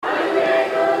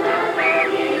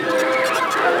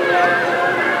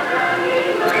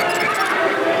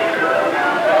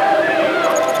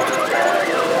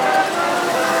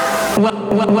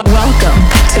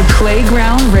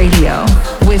Playground Radio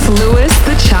with Louis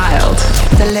the Child.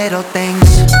 The little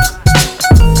things.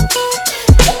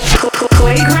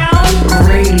 Playground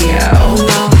Radio. We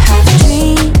all have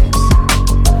dreams.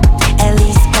 At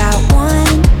least got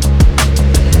one.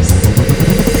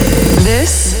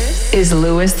 This is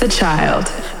Louis the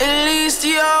Child. At least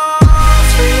you're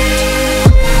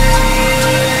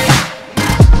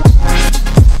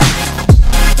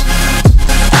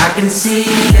I can see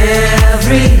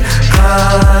every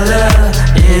color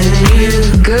in you.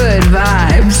 Good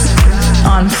vibes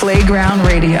on Playground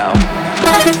Radio.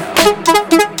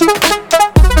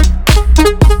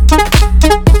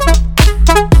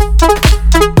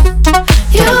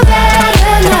 You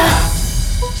better know.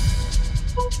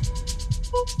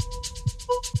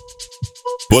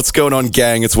 What's going on,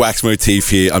 gang? It's Wax Motif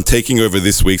here. I'm taking over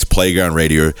this week's Playground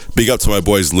Radio. Big up to my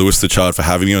boys Louis the Child for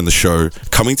having me on the show.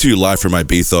 Coming to you live from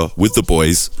Ibiza with the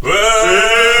boys.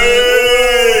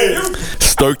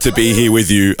 Stoked to be here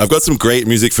with you. I've got some great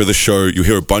music for the show. You'll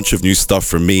hear a bunch of new stuff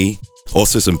from me.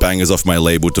 Also some bangers off my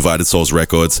label Divided Souls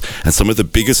Records and some of the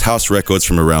biggest house records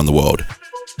from around the world.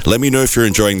 Let me know if you're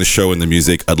enjoying the show and the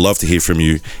music. I'd love to hear from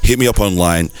you. Hit me up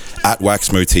online at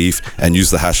Wax Motif and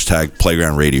use the hashtag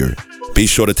Playground Radio. Be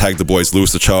sure to tag the boys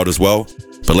Louis the Child as well.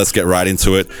 But let's get right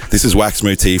into it. This is Wax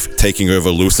Motif taking over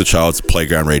Louis the Child's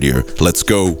Playground Radio. Let's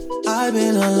go. I've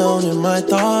been alone in my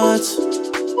thoughts.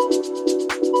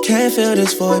 Can't feel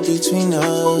this void between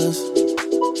us.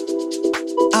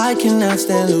 I cannot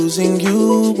stand losing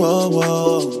you. Whoa,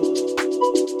 whoa.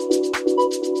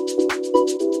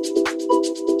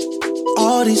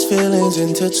 All these feelings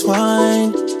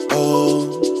intertwined. Oh,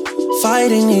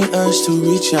 fighting the urge to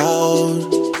reach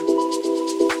out.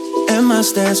 And my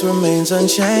stance remains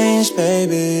unchanged,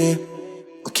 baby.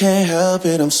 I can't help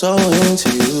it, I'm so into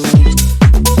you.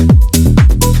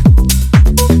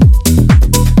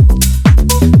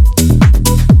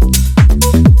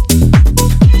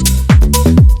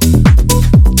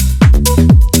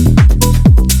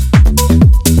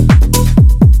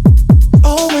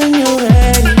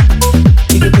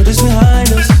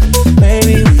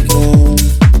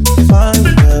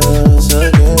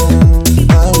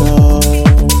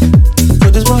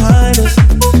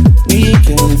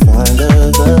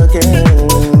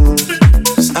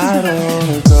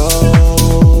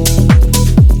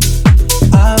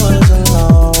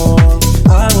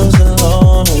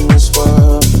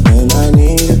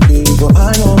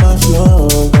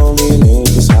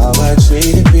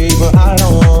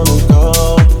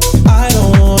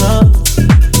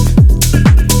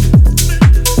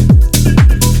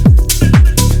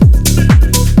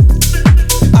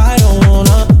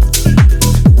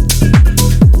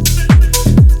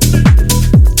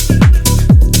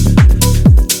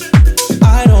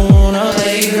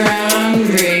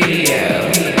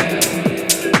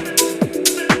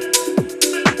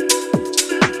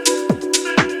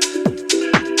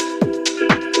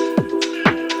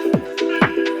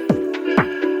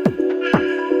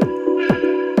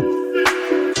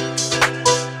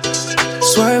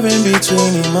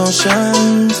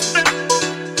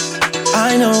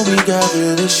 I know we got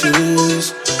real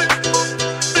issues.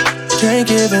 Can't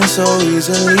give in so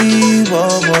easily. Whoa,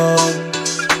 whoa.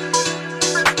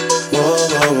 Whoa,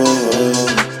 whoa, whoa, whoa.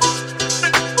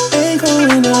 Ain't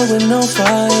going out with no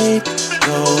fight.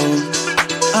 No,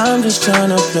 I'm just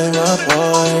tryna play my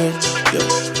part. Yeah.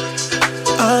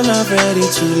 I'm not ready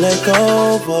to let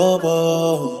go. Whoa,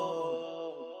 whoa.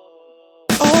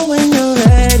 Oh, when you're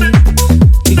ready,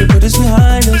 we can put this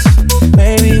behind us.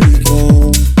 Maybe we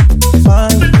can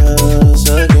find us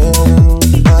again.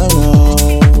 I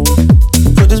know.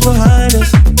 Put this behind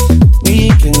us. We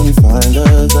can find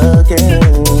us again.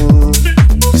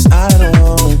 'Cause I don't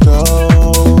wanna go.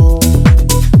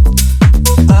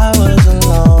 I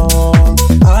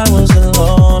was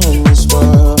alone in this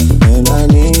world, and I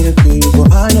needed people.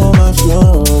 I know my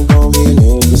funeral gon' be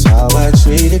lit. 'Cause how I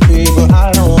treated people.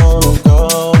 I don't wanna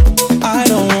go. I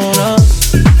don't wanna.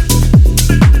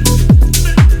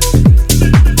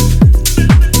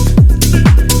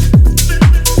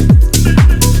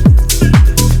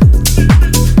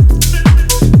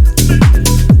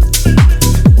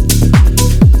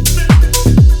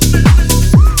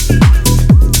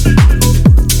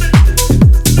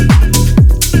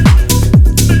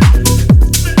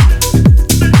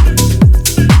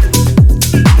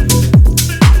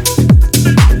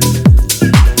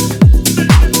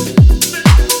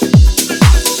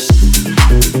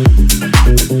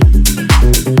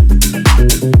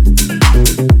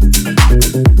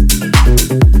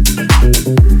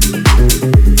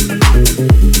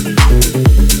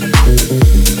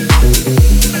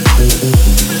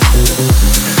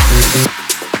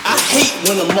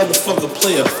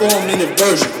 4-minute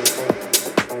version.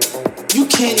 You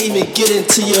can't even get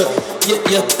into your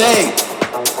thing.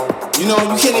 You know,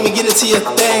 you can't even get into your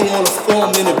thing on a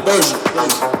 4-minute version.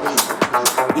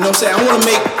 You know what I'm saying? I want to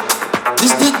make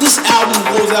this album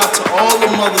goes out to all the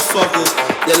motherfuckers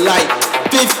that like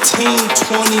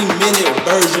 15-20-minute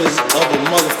versions of a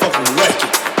motherfucking record.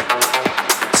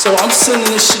 So I'm sending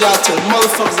this shit out to the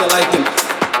motherfuckers that like them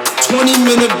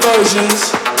 20-minute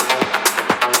versions.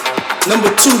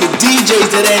 Number 2, the DJs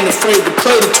that ain't afraid to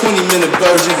play the 20-minute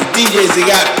version. The DJs that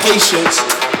got patience.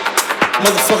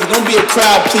 Motherfucker, don't be a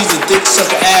crowd pleaser, dick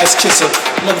sucker, ass kisser,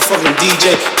 motherfucking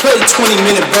DJ. Play the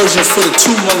 20-minute version for the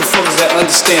 2 motherfuckers that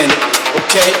understand it.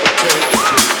 Okay?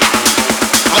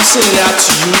 I'm sending it out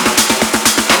to you.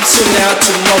 I'm sending it out to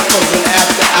the motherfucking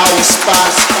after hour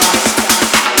spots.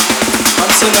 I'm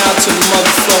sending it out to the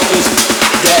motherfuckers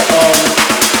that,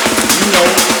 you know,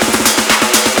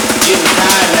 getting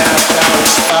high now after hour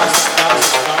spots.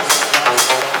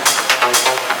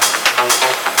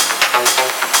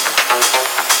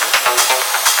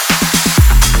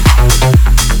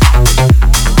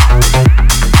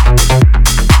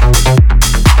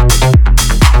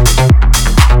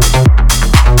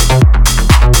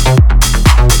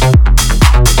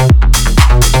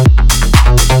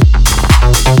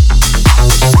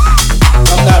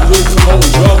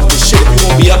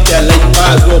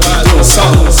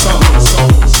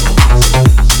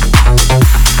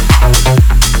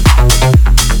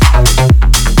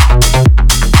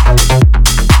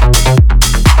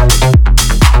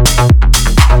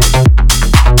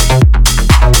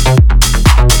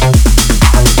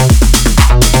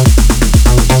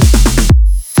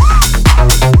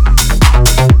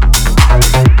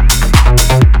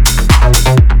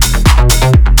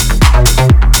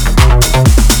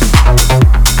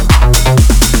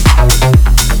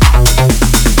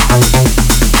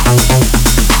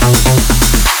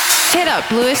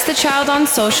 The Child on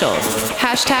socials.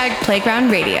 #Playground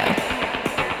Radio.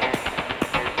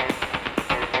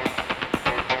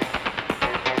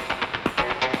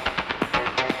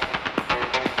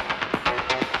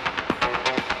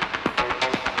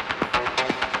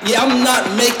 Yeah, I'm not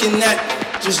making that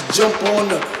just jump on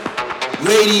the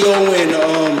radio and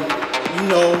you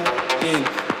know, and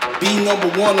be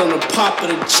 #1 on the pop of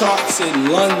the charts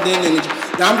in London, and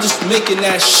now I'm just making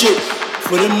that shit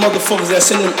for them motherfuckers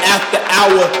that's in them after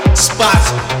hour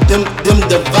spots, them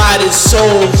divided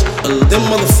souls, them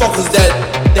motherfuckers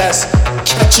that's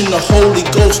catching the Holy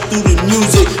Ghost through the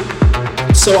music.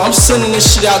 So I'm sending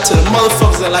this shit out to the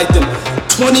motherfuckers that like them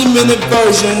 20-minute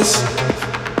versions.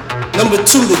 Number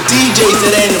 2, the DJs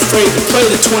that ain't afraid to play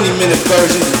the 20-minute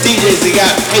versions, the DJs that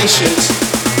got patience.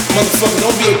 Motherfucker,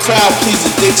 don't be a crowd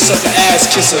pleaser, dick sucker, ass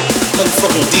kisser,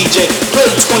 motherfucking DJ. Play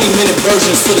the 20-minute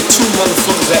version for the 2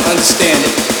 motherfuckers that understand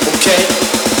it, okay?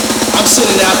 I'm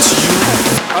sending it out to you.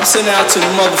 I'm sending it out to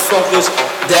the motherfuckers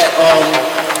that,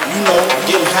 you know,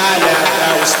 getting high now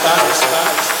at our spot.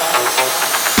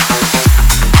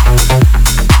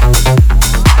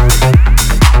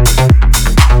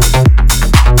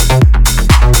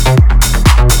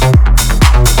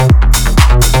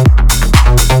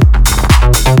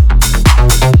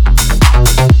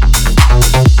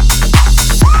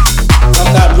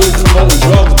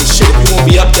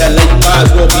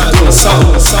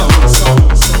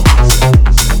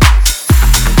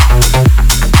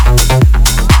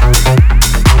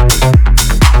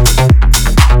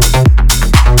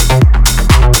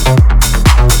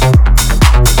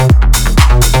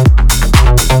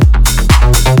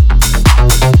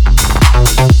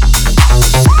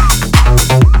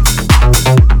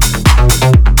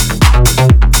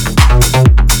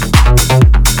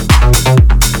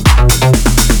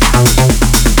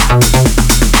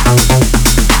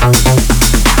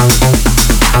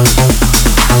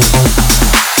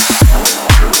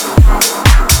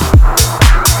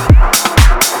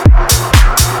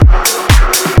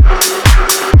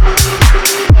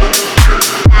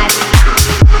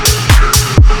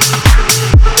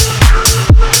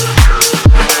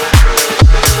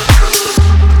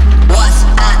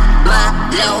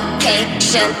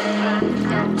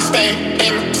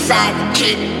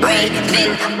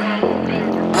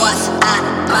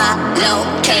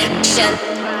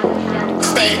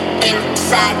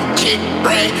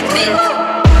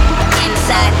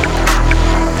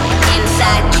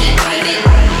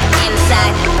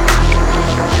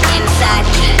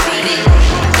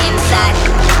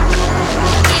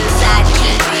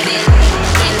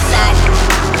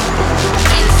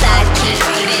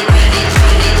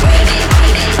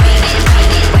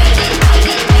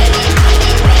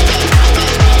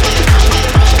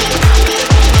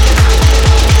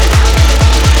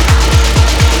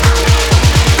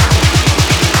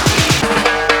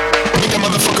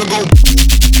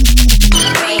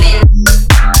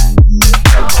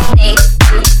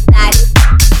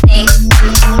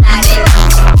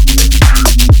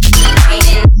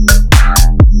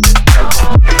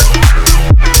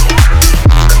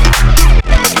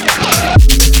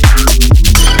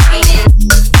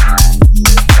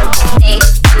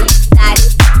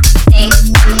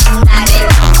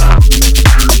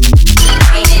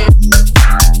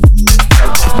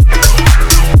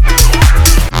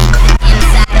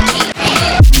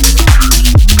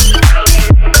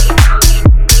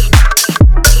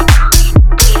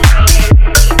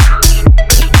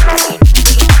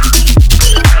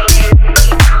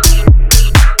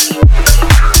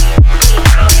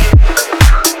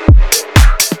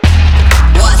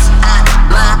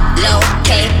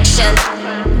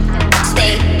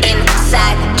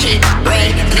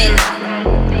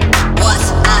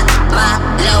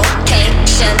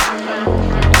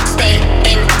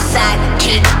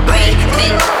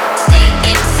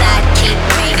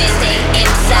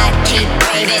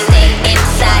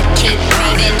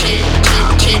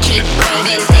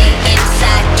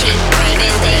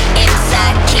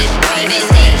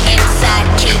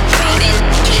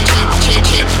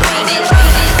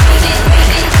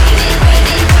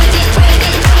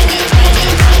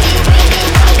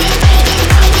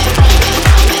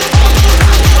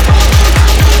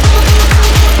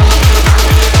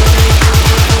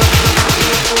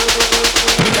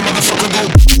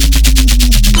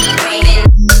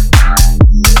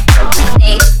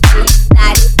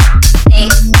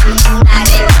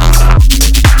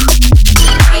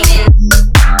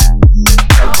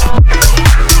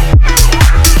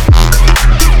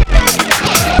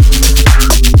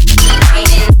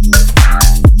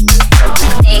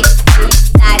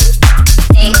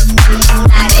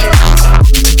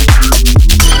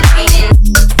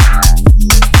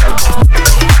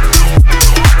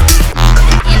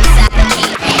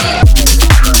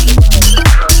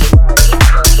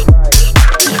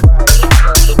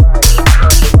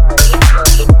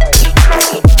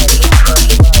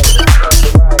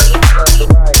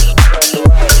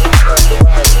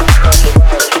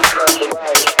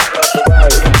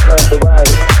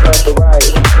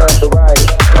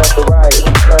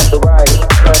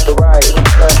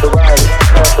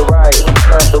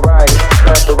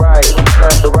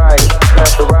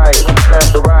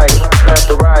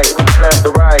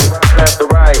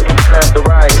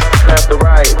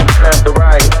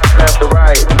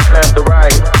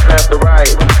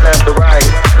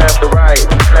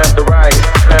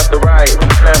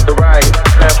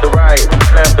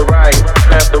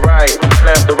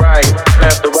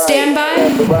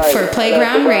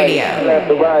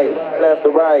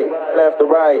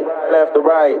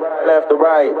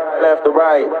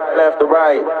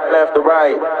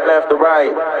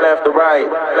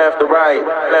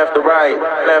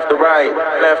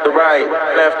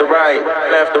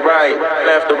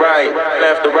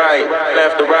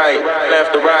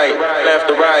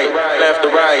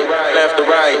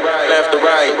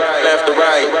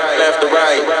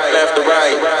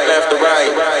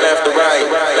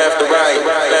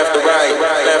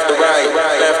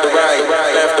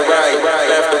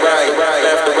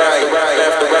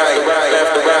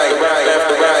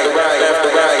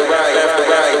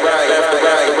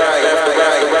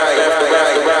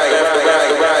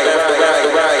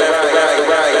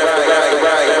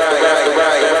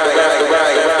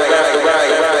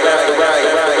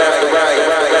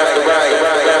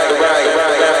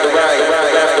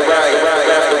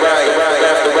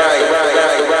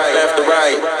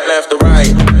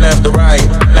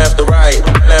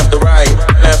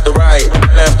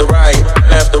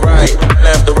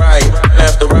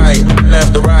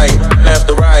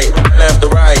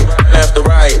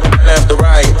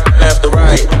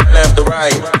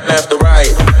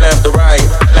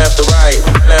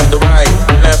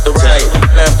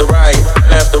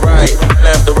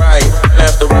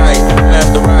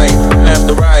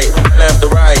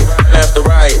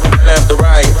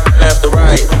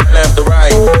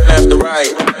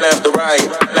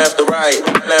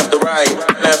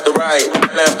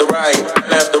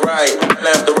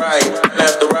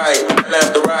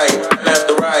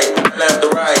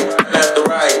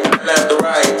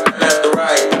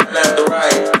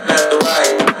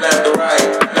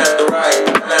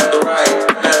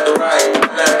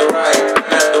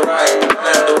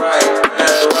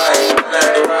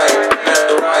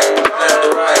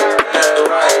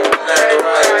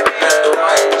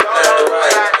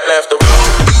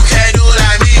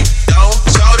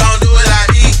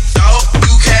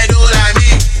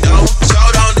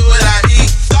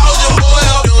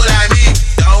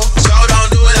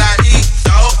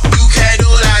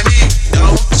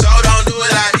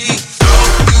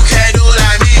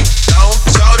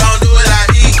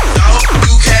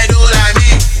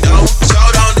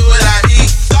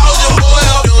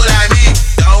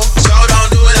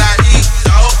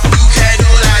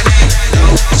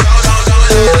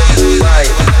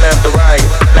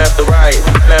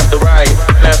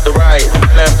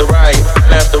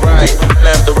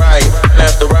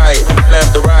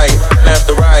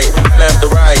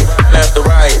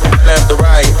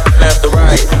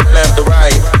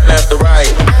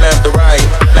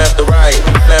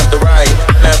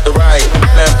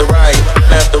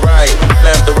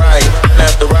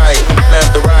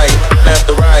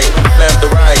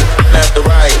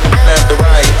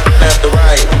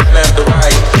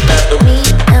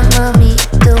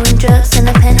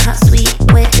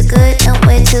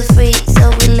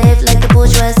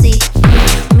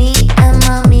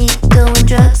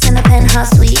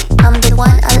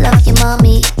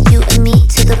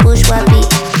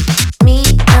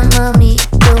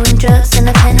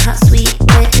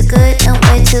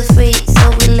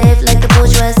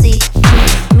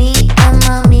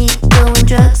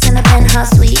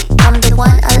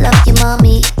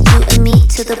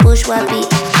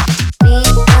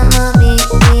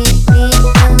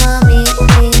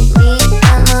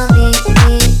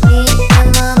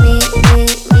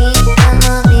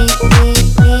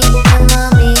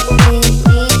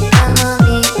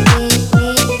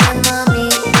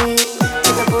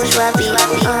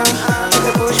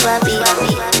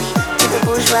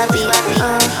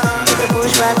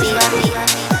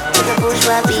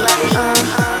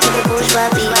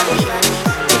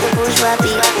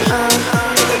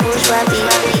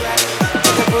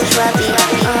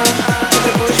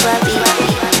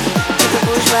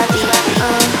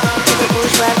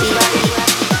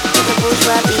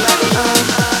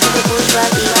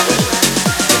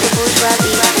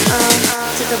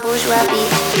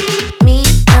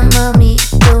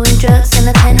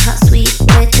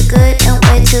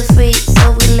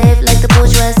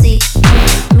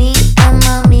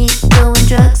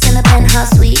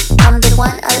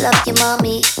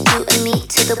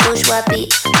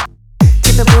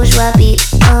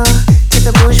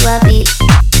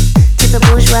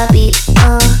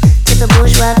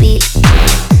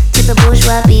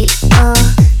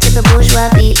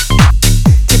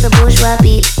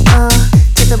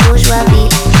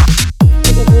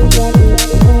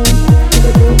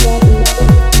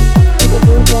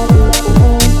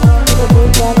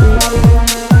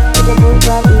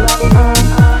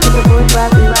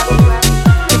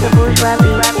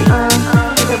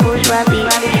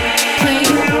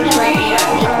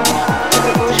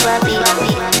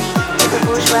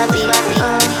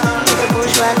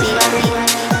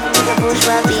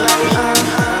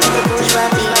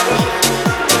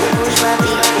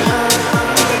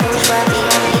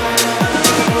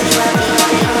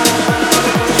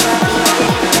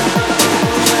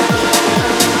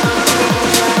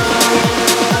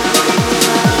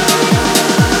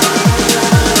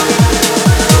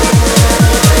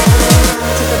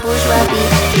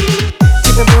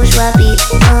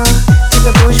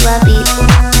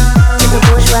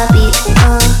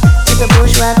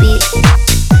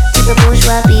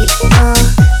 bourgeois beat,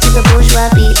 to the bourgeois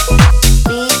beat.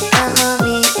 Me and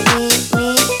mommy,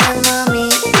 me and mommy,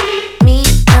 me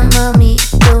and mommy,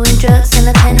 doing drugs in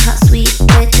a penthouse suite.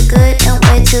 Way too good and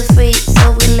way too free,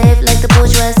 so we live like the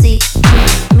bourgeoisie.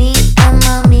 Me and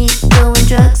mommy, doing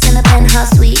drugs in a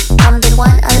penthouse suite. I'm the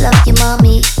one, I love you,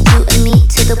 mommy. You and me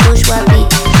to the bourgeois beat.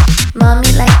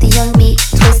 Mommy like the young meat,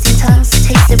 twisting tongues,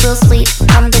 taste it real sweet.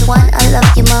 I'm the one, I love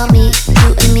you, mommy.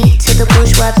 You and me to the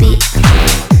bourgeois beat.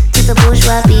 To the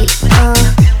bourgeois beat,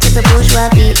 to the bourgeois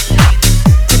beat.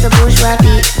 To the bourgeois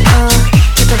beat,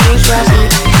 to the bourgeois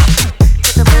beat.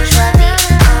 To the bourgeois beat,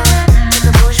 to the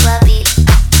bourgeois beat.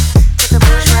 To the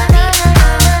bourgeois beat, to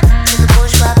the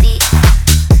bourgeois beat.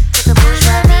 To the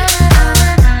bourgeois beat, to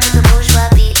the bourgeois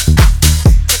beat.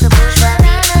 To the bourgeois beat, to the bourgeois beat. To the bourgeois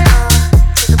beat,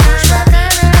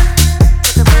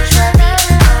 to the bourgeois beat.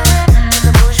 To the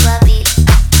bourgeois beat, to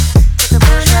the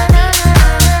bourgeois beat.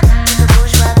 To the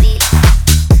bourgeois beat,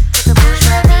 to the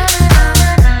bourgeois beat.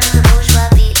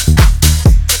 To the bourgeois beat,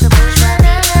 to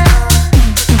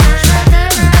the bourgeois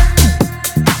beat.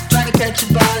 Trying to catch a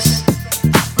bus,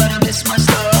 but I missed my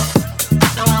stop.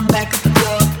 Now I'm back at the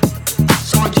club,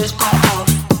 so I just got off.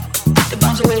 The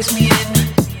bouncer wakes me in,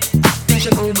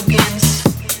 deja vu begins.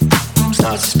 Room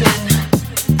starts to spin,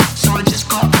 so I just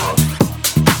got off.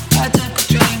 I took a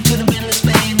train to the middle of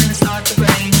Spain and it started to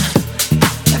rain.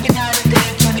 Every night and day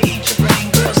trying to eat your brain,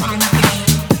 girls on the game.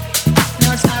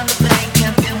 Now it's time to play,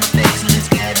 can't feel my face and it's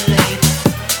getting late.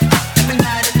 Every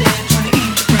night and day trying to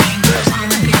eat your brain, girls on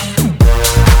the game.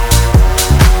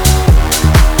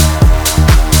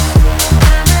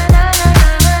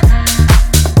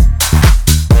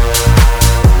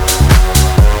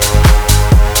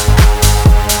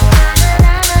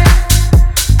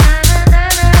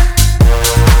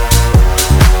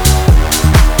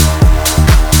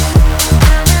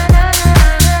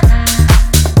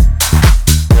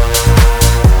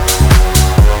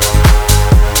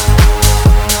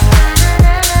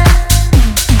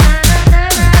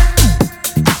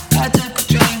 I took a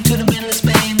train to the middle of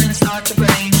Spain and it started to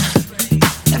rain.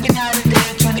 Every night and day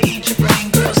trying to eat your brain,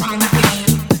 girls on the game.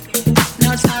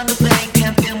 Now it's time to play,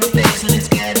 can't feel my face and it's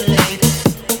getting late.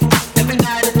 Every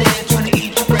night and day trying to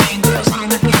eat your brain, girls on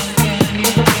the game.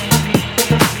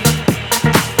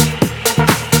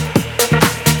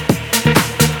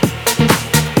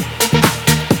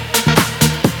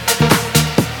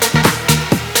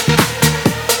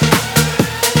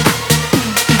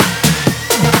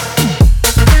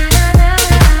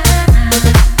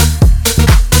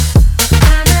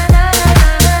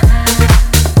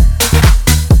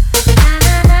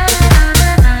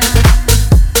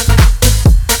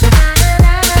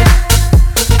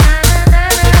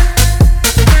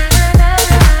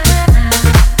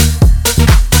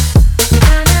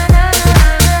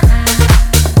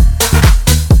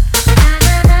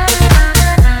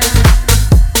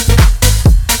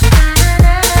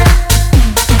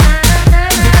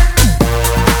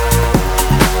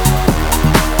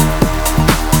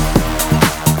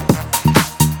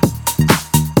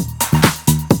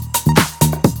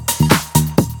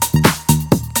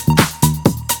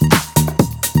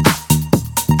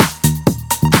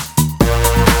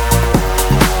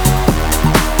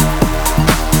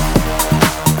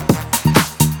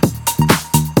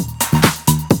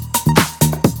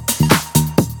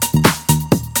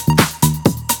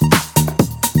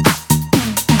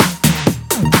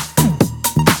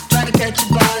 Trying to catch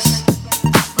a bus,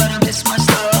 but I missed my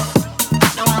stop.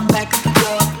 Now I'm back at the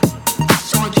club,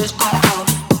 so I just got off.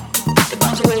 The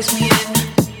bouncer wakes me in,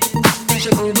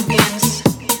 deja vu begins.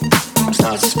 Room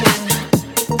starts to spin,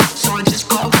 so I just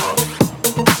got off.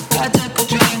 I took a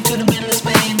train to the middle of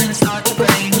Spain and it started to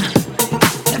rain.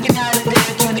 Every night and day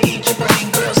trying to eat your brain,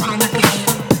 girls on the game.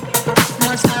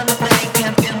 Now it's time to play,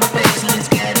 can't feel my face and it's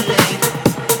getting late.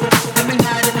 Every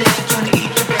night and day trying to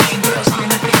eat your brain, girls on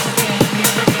the game.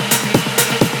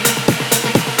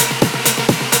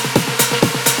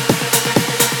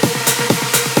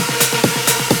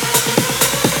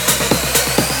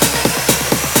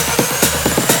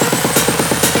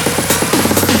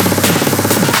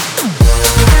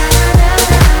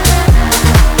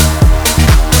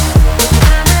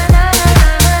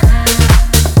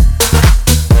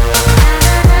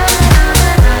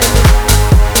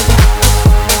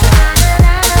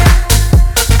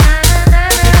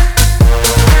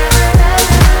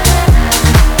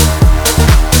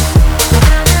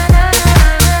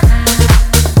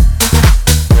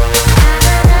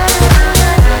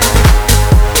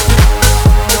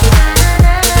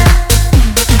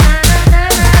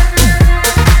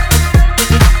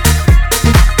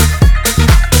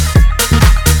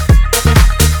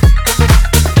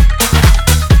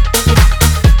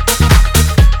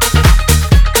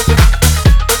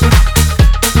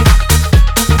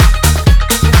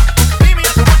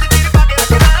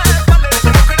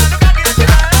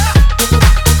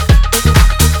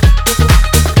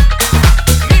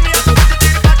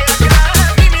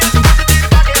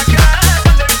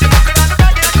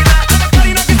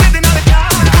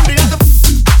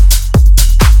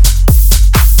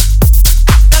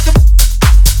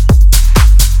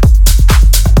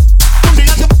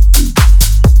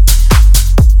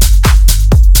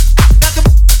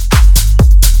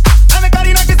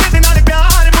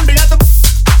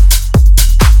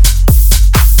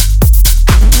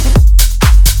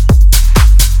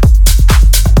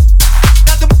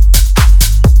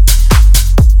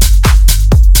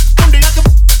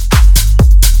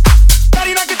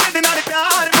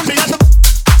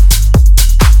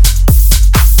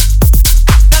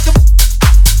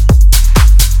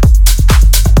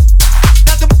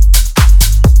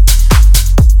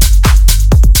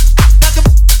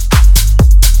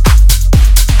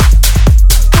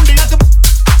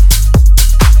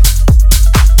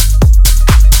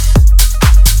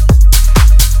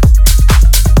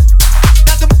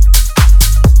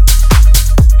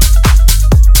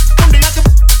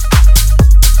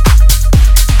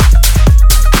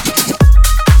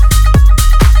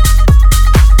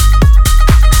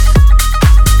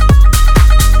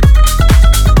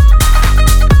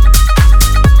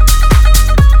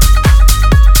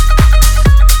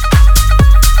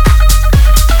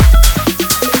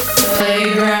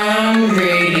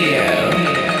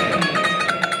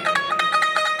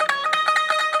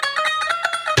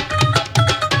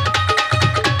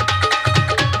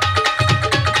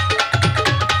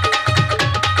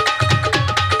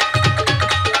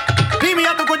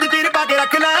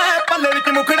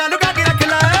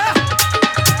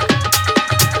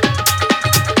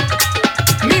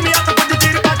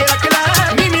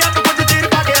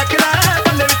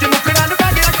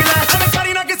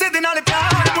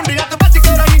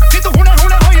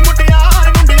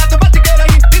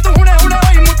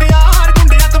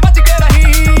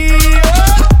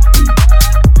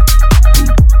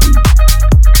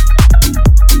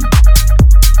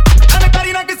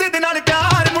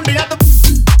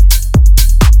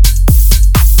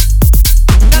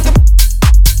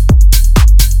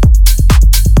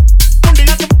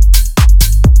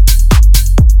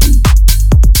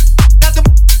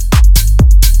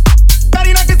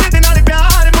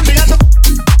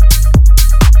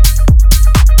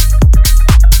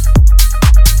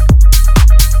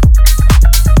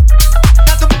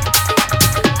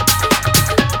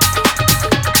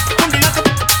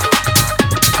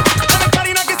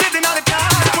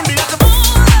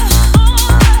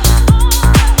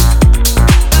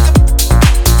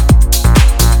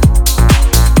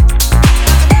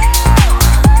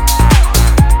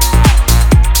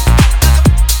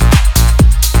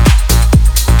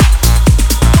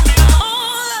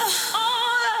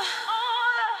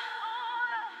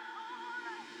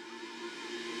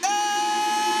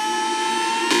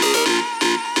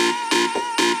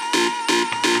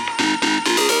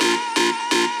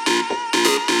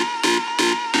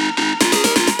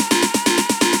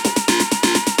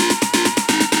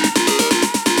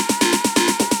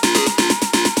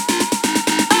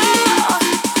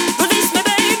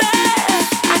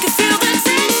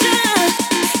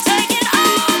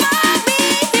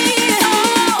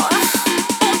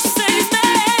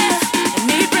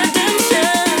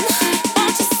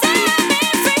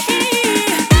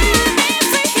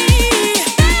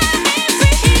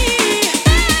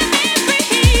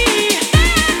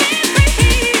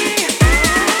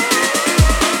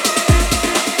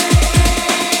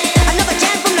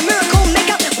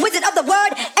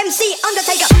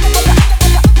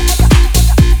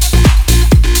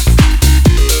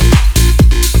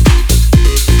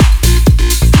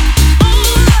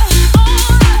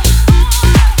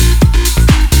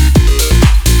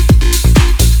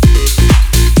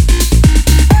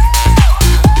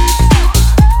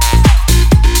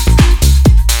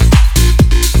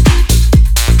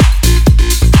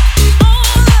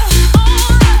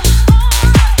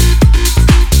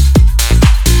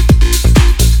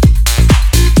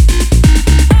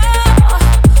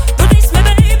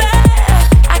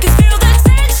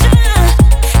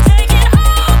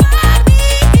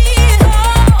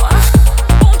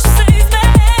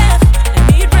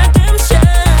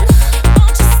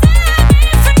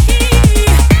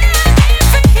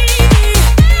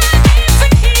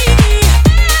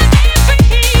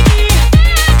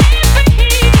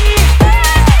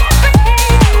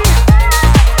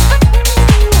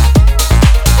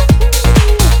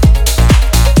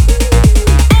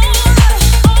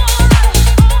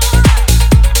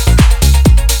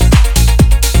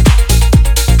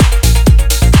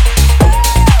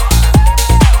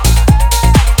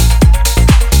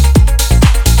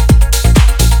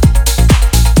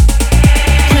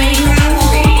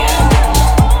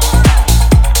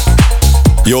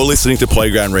 You're listening to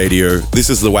Playground Radio. This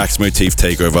is the Wax Motif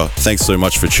Takeover. Thanks so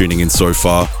much for tuning in so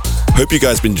far. Hope you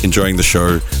guys been enjoying the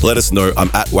show. Let us know. I'm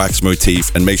at Wax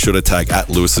Motif, and make sure to tag at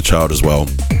Lewis the Child as well.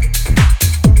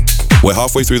 We're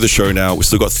halfway through the show now. We've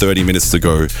still got 30 minutes to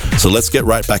go. So let's get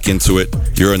right back into it.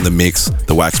 You're in the mix,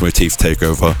 the Wax Motif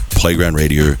Takeover, Playground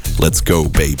Radio. Let's go,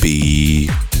 baby. You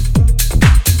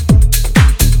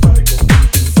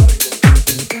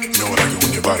know what I do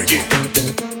when your body go?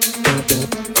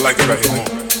 I like it right here, more.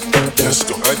 Let's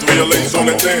go. I like the way your ladies on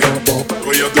that thing. The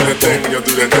way y'all do that thing when y'all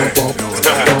do that thing.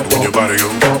 When your body go.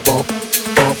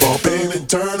 Baby,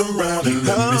 turn around and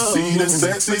let me see that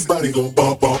sexy body go.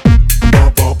 Bop, bop.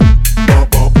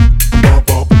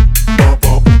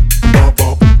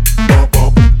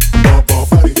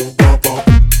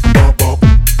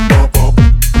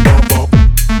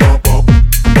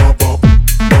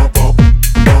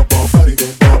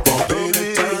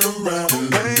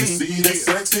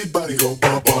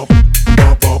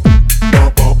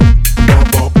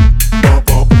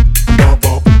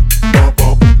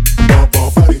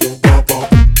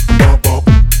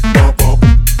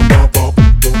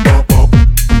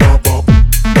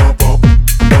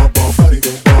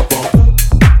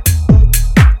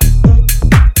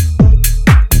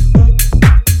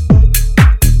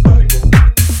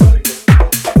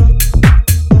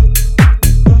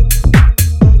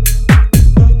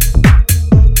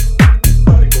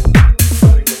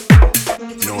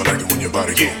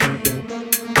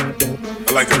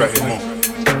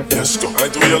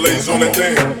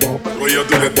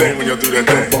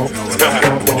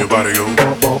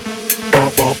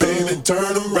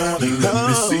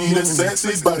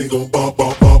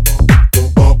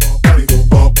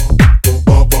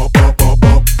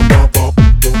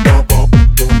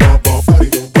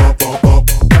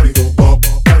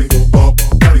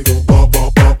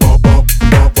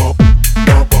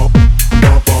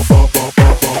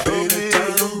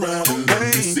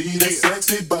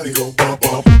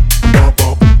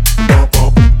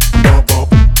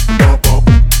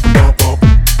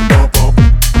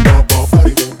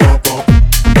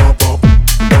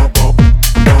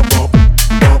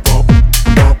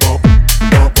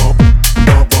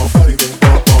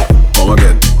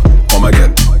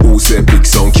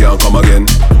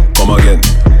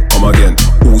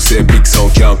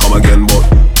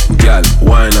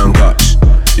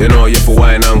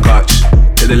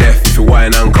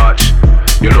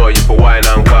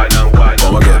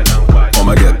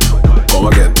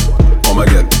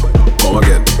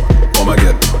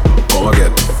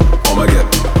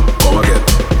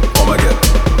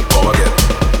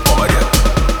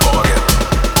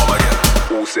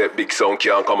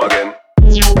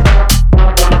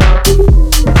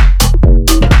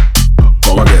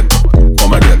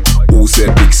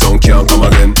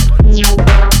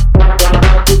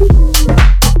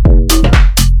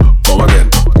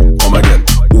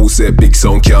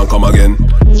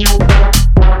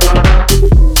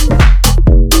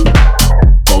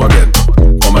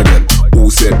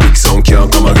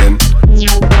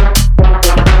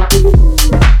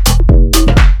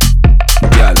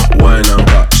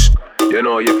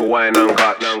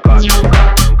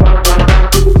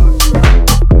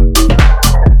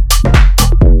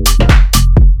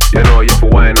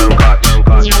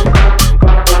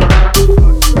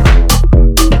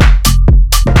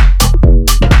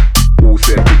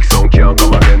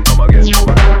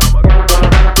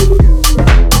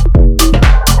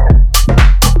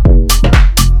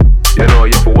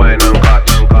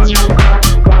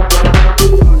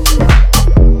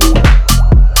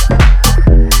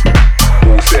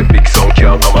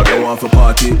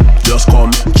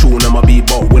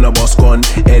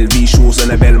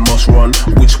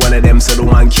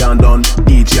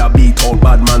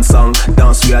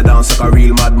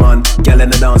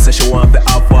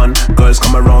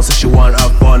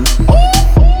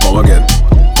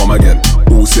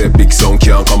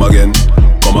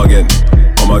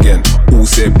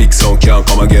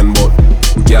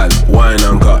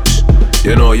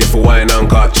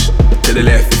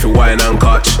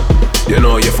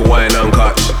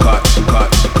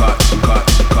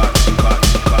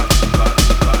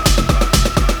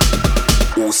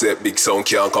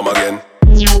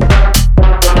 Can't come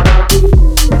again.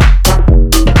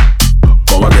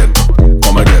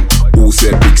 Come again. Who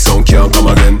said big sound can't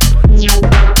come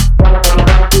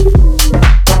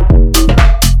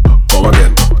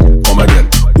again? Come again.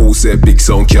 Who said big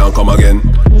sound can't come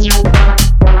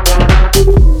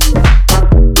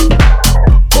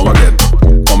again?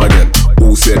 Come again.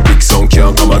 Who said big sound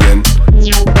can't come again?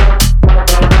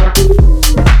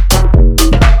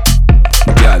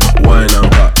 Girl, wine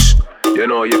and catch. You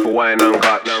know you for wine and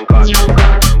cut. You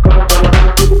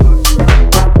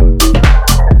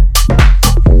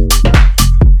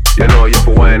know you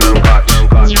for wine and cut.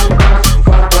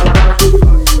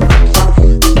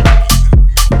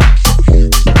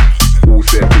 Who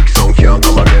said big song can't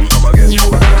come again?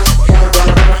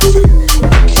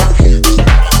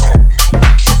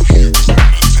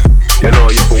 You know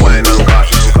you for wine and cut.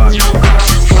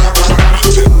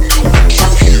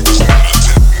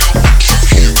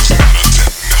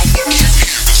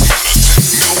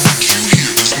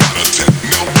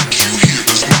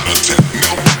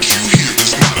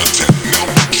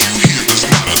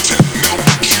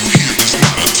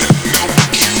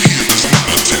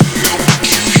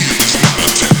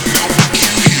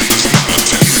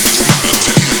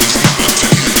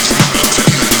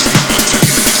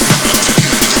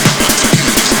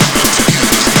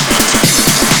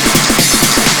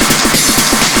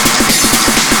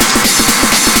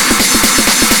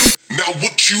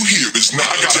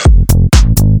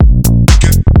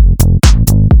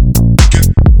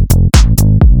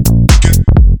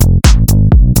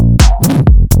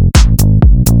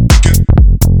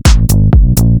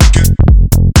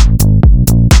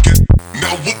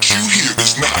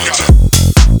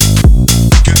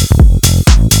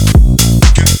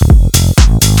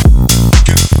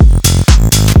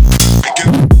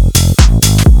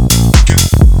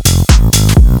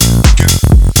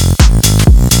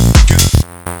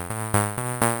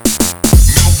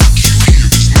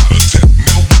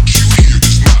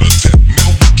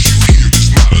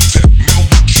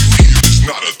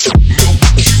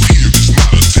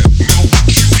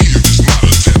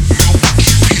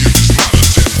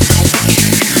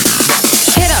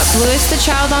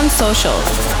 Socials.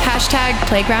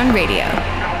 #Playground Radio.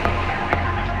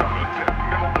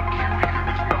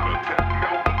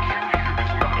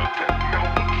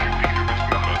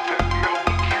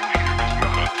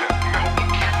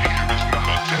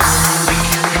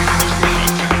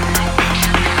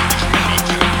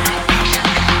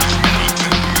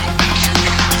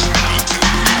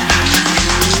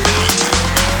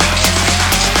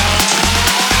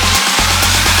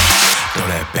 Throw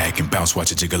that back and bounce,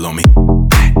 watch it jiggle on me.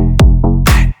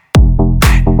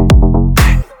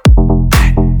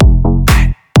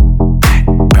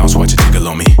 Watch it jiggle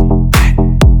on me.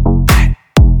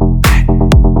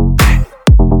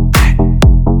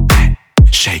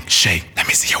 Shake, shake, let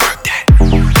me see you work that.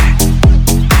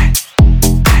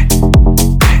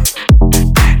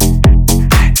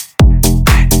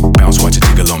 Bounce, watch it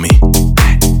jiggle on me.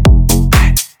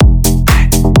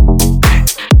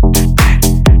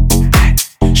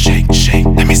 Shake, shake,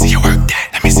 let me see you work that.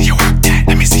 Let me see you work that.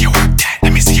 Let me see you work that.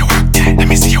 Let me see you work that. Let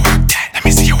me see you work that. Let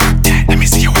me see you work that. Let me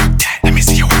see you work that. Let me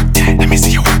see you work that. Let me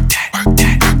see you work that. Work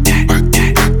that, work that, work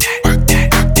that, work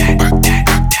that, work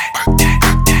that,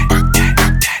 work that,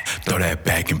 work that. Throw that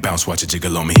back and bounce, watch it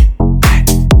jiggle on me.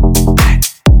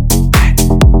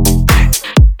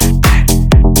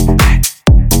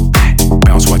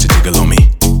 Bounce, watch it jiggle on me.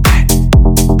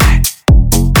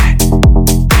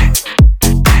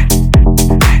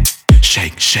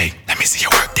 Shake, shake, let me see you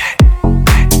work that.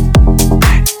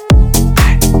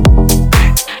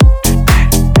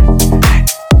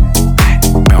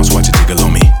 Bounce, watch it jiggle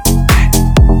on me.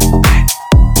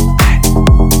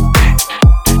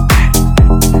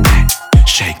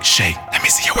 Shake, shake, let me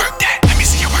see you work that. Let me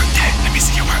see you work that. Let me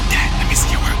see you work that. Let me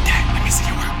see you work that. Let me see you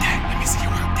work that. Let me see you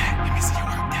work that. Let me see you work that. Let me see you work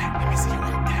that. Let me see you work that. Let me see you work that. Let me see you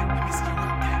work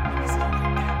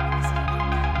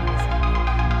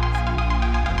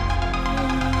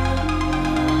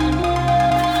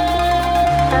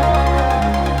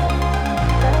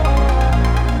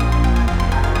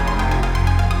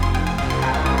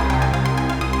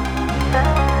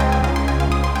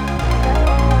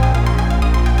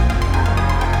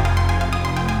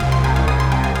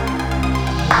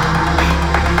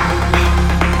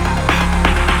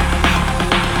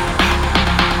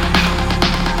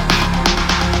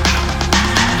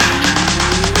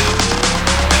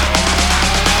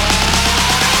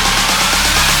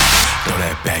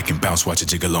Bounce, watch it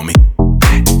jiggle on me.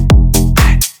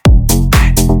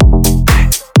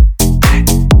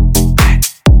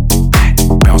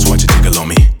 Bounce, watch it jiggle on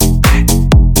me.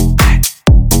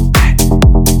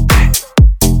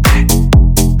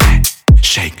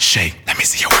 Shake, shake, let me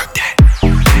see you work that.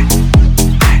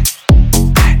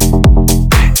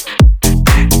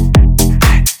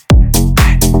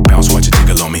 Bounce, watch it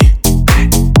jiggle on me.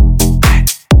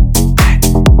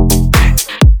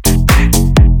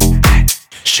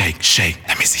 Shake, shake,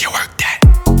 let me see you work that.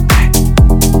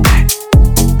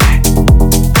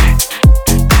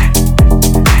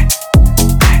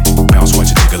 Bounce,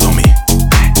 watch it jiggle on me.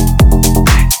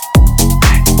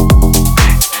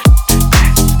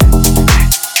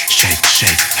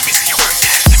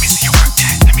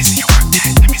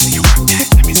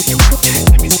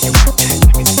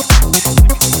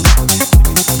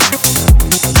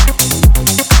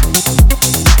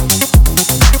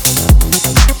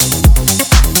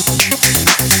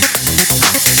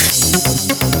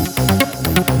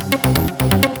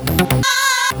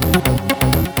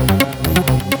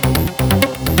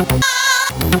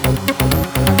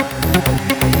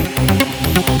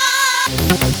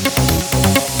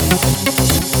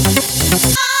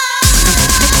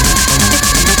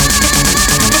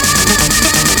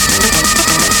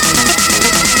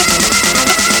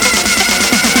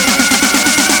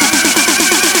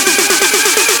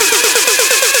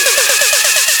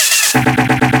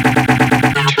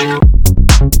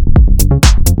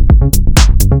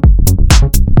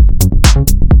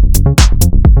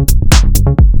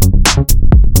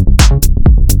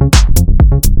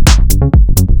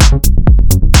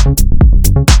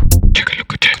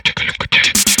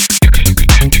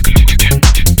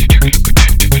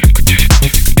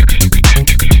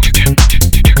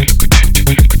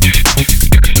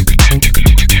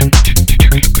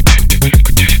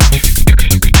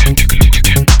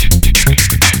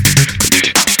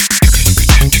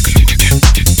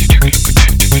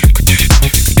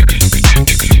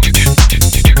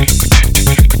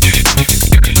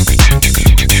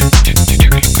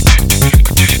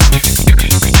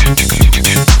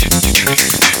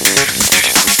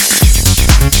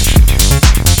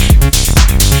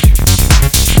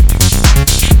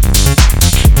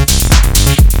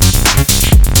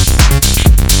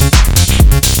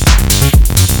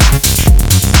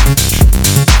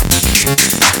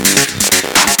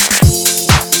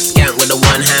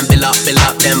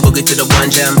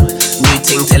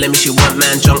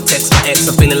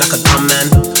 feeling like a dumb man.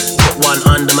 Put one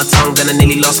under my tongue, then I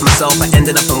nearly lost myself. I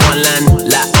ended up in one land.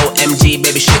 Like OMG,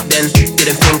 baby shit then.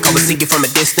 Didn't think I would see you from a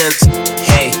distance.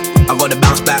 Hey, I gotta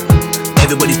bounce back.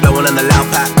 Everybody's blowing on the loud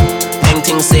pack.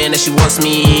 Ting saying that she wants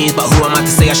me, but who am I to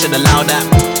say I should allow that?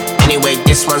 Anyway,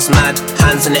 this one's mad.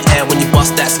 Hands in the air when you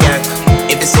bust that skank.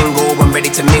 If it's single, I'm ready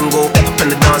to mingle. Step up in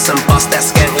the dance and bust that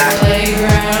skank like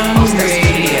Playground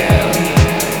Radio.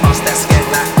 Bust that skank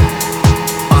like.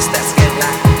 Bust that skank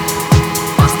like.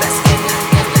 Bust that skank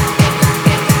like.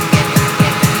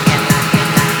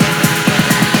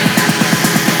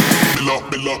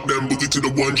 Bill up, them boogie to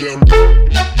the one jam.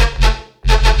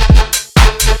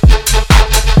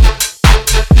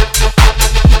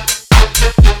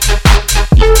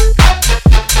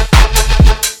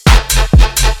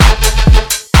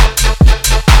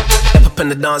 In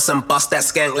the dance and bust that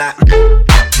skank like.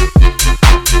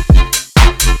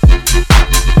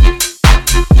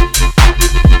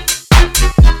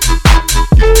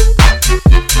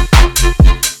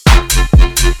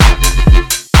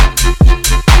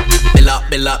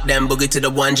 Bill up, then boogie to the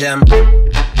one jam.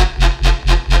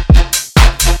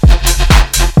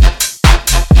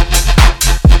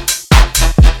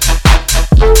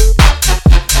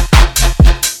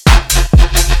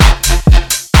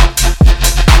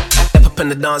 In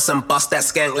the dance and bust that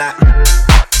skank like.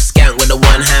 Skank with the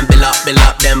one hand, bill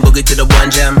up, then boogie to the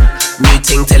one jam. New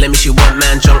ting telling me she want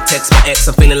man. Drunk text my ex,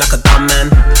 I'm feeling like a dumb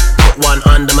man. Put one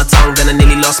under my tongue, then I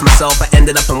nearly lost myself. I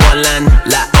ended up in one land.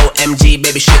 Like OMG,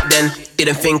 baby shit then.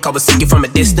 Didn't think I would see you from a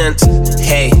distance.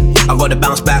 Hey, I gotta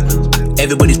bounce back.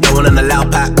 Everybody's blowing on the loud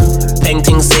pack.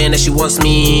 Ting saying that she wants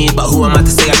me, but who am I to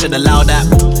say I should allow that?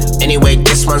 Anyway,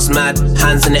 this one's mad.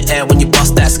 Hands in the air when you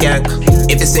bust that skank.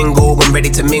 If it's single, I'm ready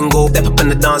to mingle. Step up in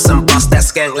the dance and bust that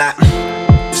skank like.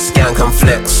 Skank and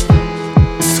flex.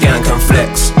 Skank and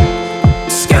flex.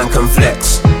 Skank and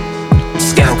flex.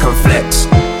 Skank and flex.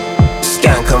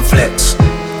 Skank and flex.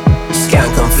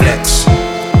 Skank and flex.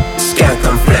 Skank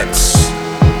and flex.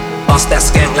 Bust that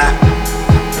skank like.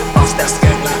 Bust that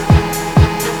skank like.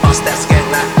 Bust that skank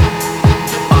like.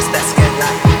 Bust that skank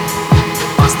like.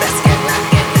 Bust that skank like.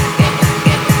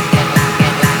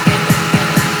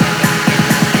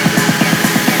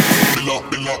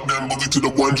 Bill up, them boogie to the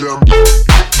one jam.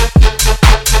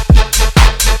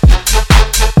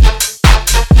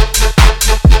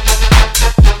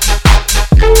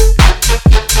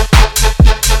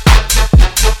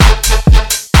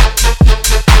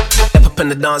 Step up in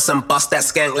the dance and bust that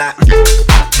skank like.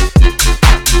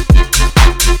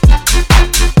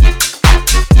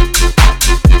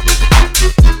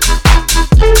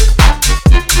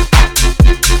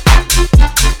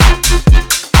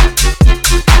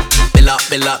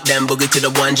 Bill up, then boogie to the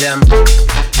one jam.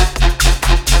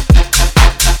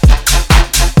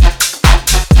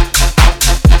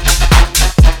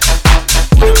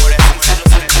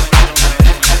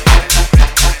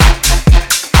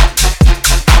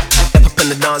 Step up in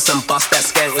the dance and bust that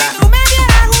skank like. Si tú me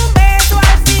dieras un beso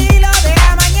al filo de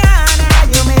la mañana,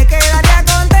 yo me quedaría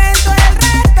contento el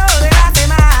resto de la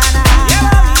semana.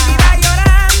 Llevo mi vida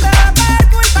llorando por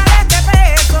culpa de este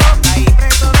peso. Caí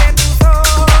preso de tus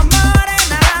ojos,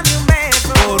 morena, dame un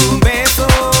beso. Por un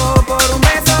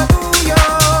beso tuyo,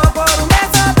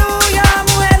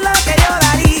 mujer, lo que yo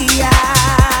daría.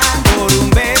 Por un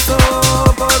beso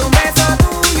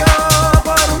tuyo,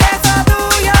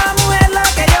 mujer, lo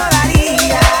que yo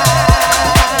daría.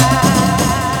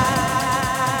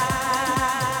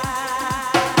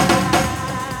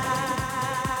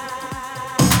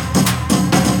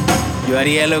 Yo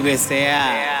haría lo que sea.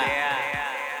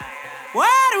 Por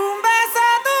un beso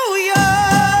tuyo.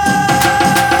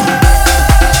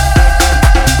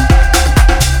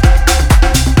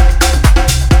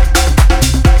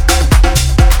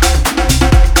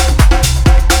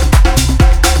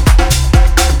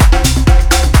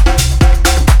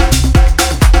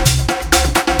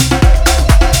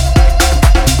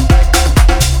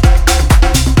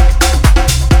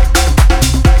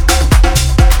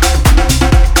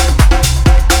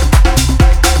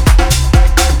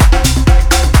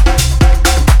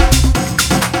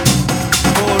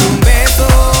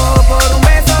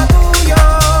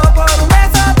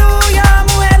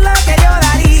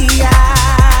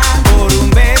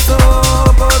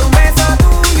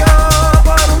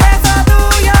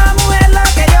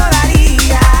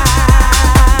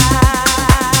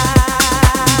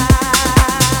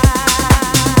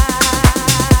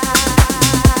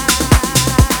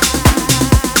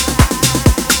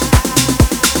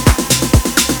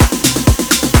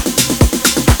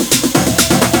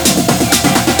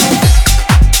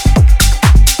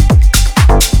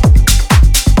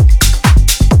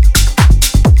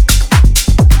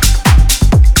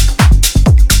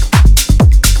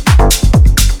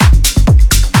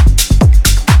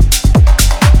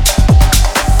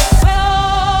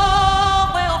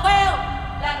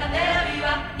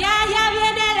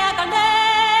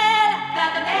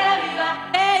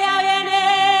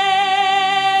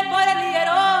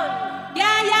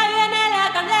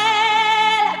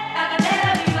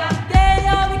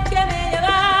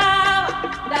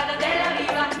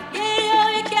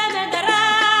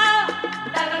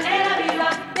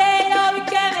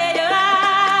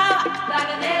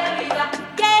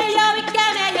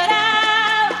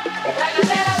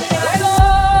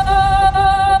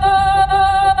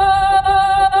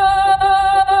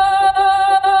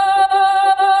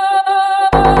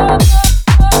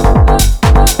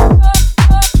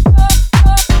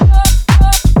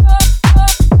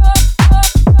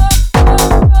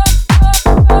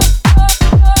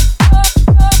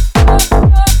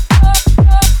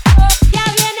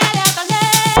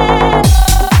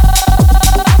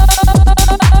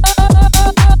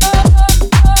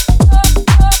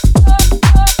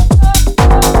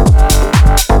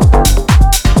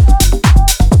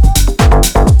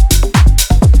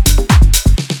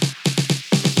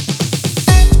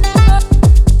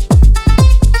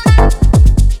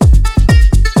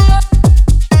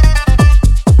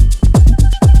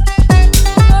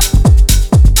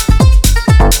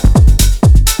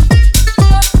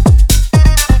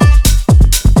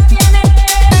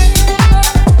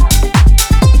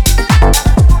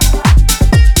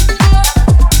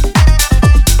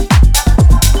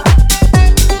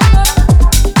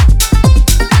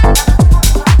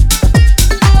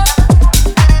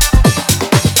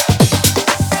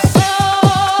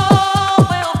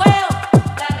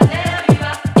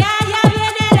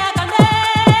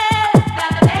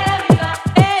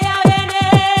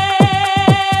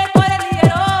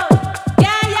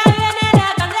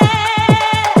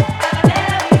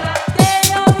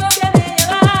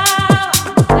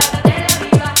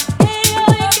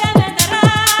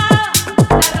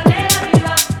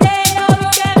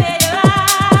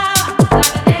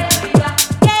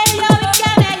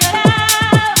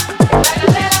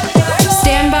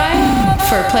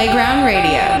 for Playground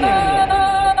Radio.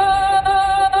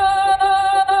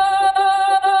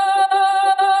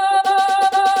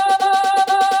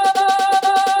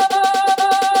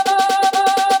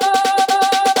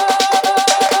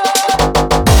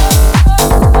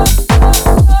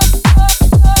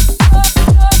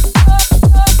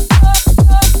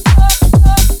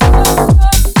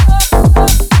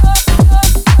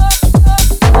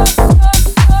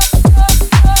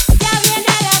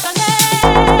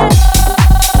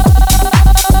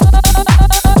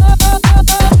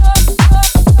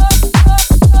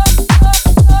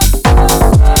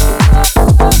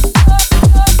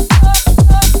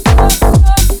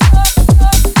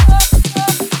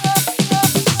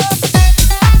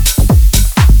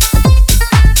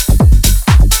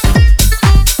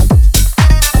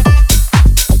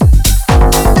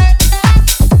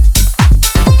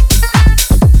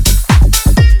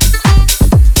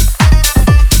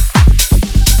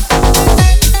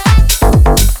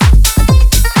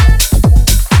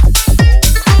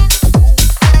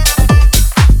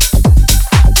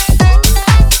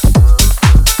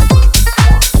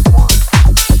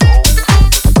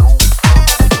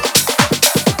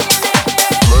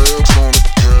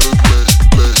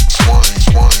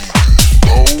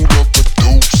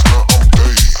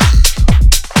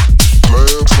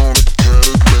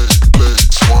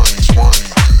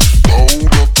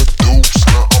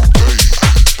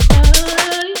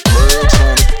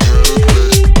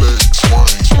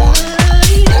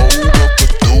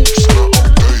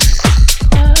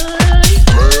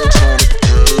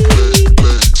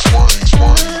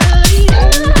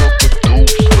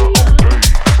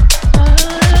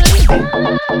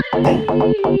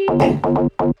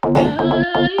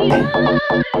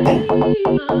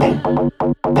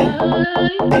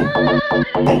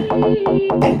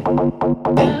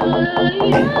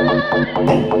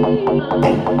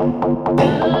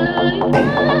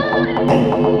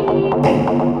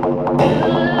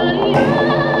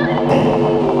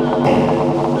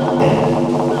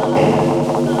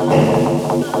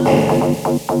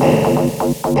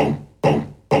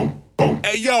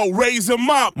 Hey yo, raise him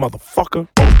up, motherfucker.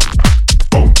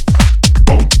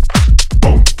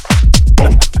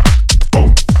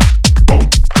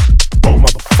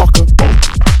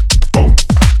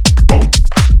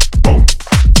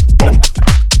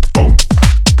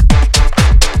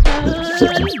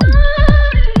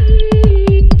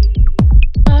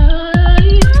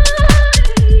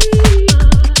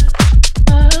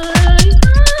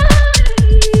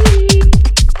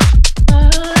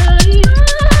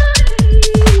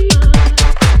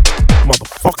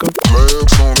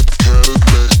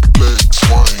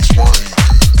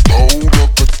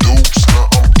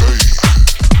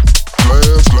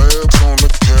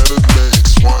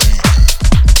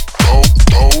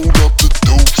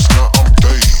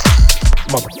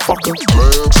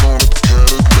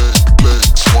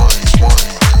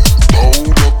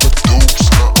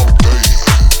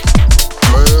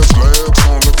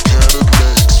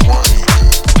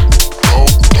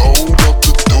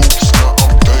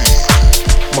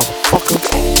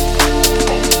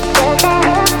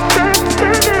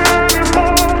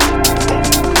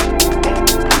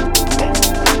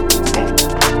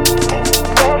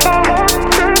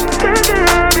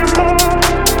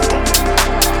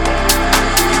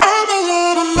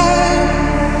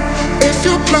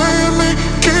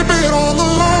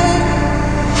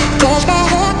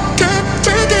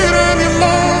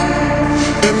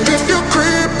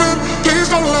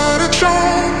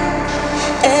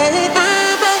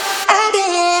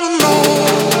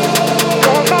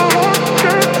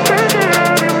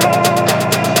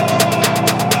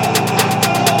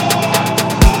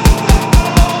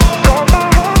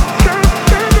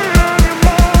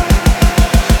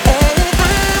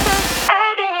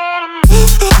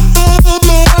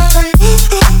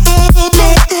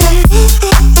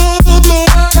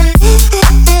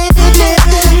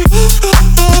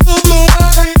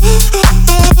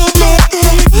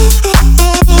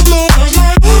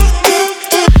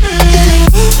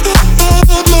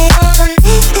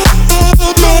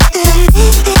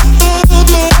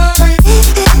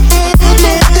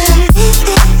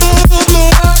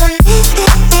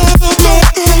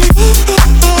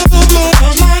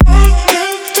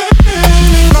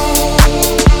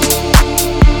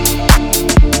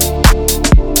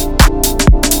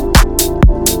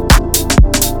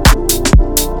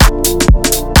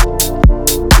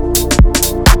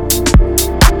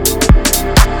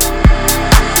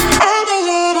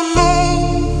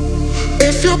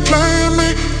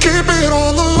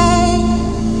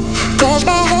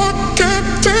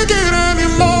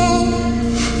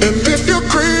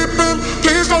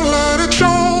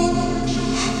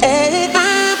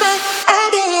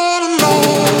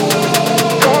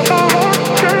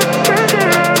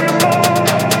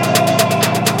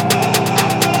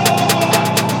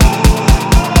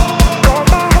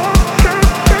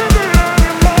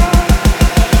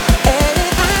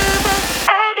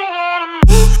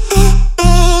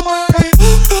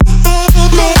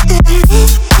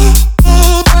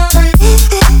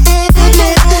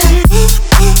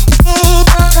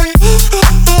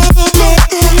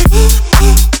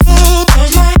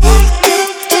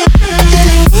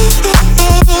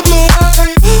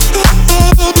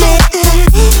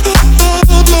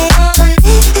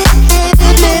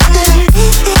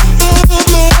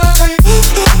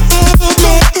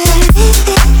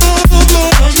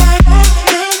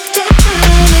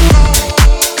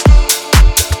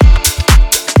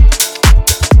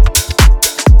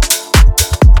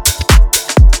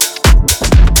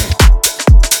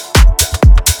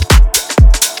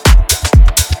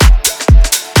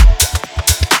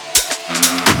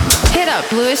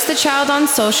 Lewis the Child on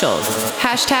socials.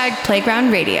 Hashtag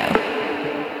Playground Radio.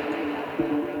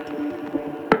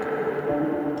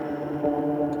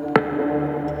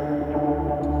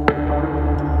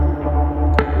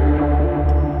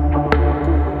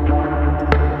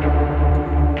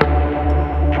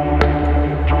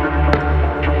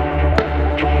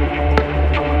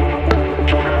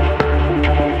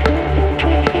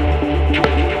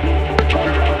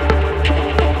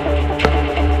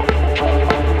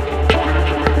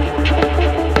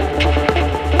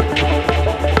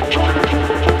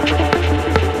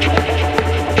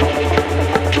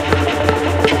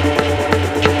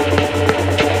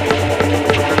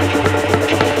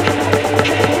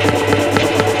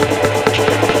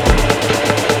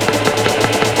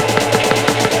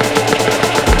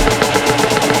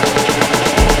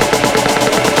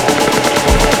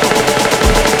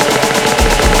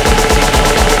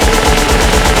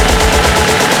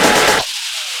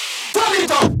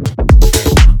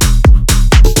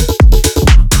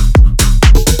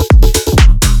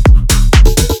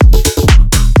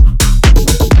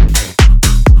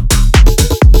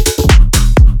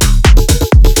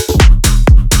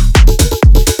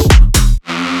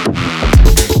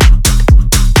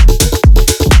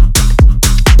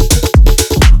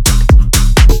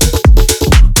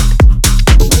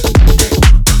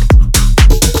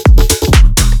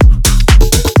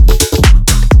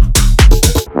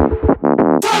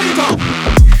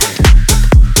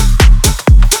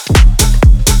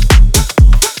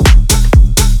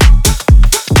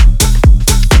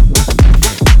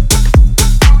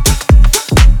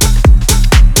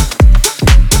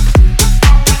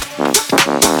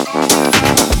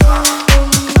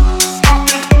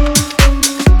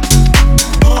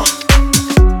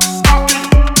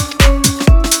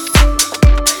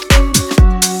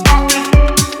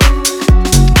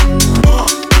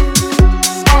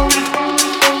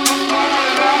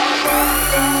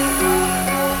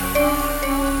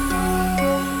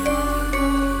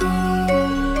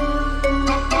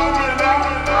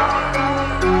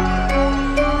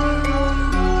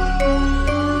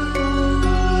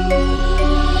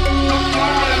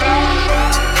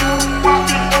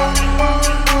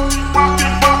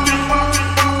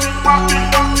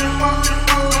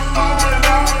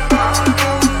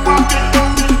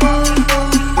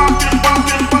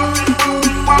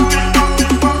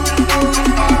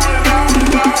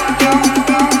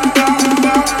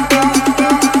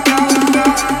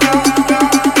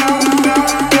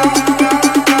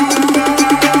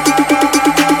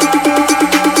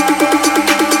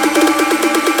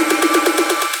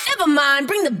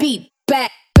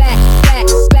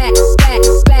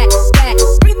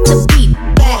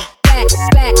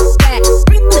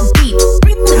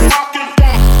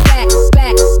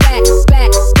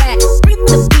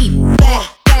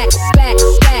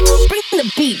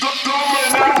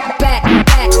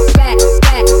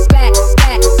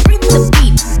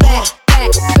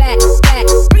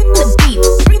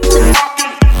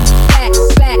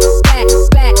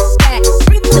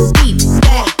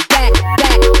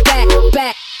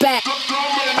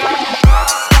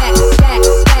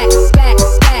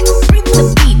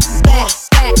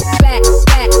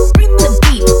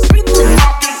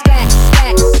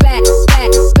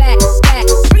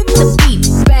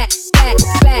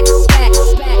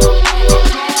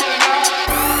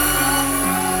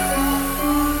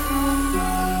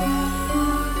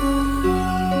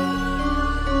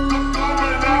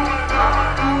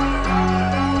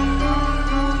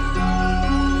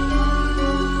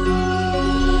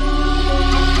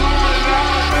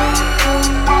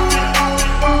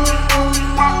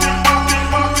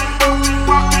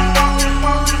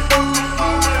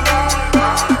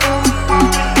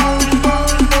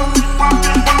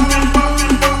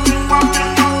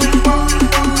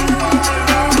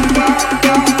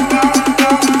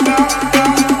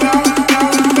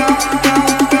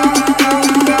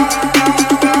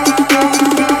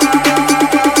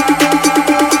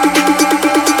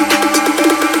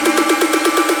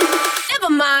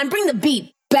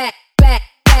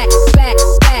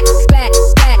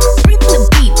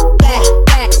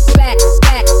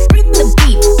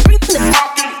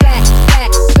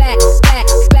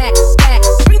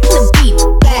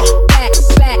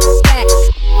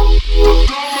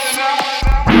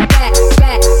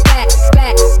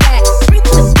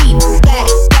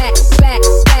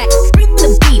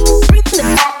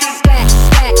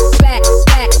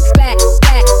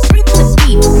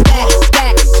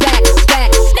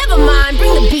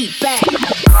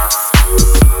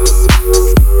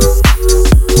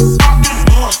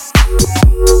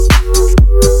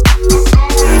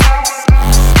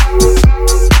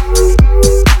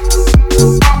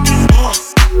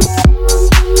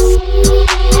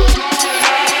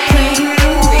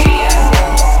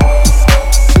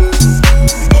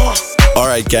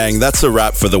 Alright gang, that's a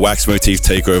wrap for the Wax Motif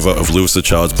takeover of Lewis the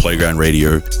Child's Playground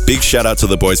Radio. Big shout out to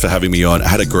the boys for having me on. I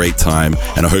had a great time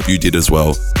and I hope you did as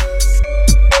well.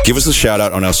 Give us a shout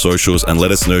out on our socials and let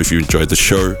us know if you enjoyed the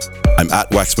show. I'm at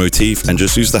Wax Motif and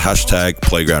just use the hashtag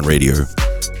Playground Radio.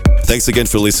 Thanks again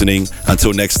for listening.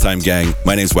 Until next time gang,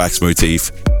 my name's Wax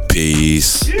Motif.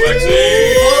 Peace.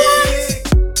 Waxy.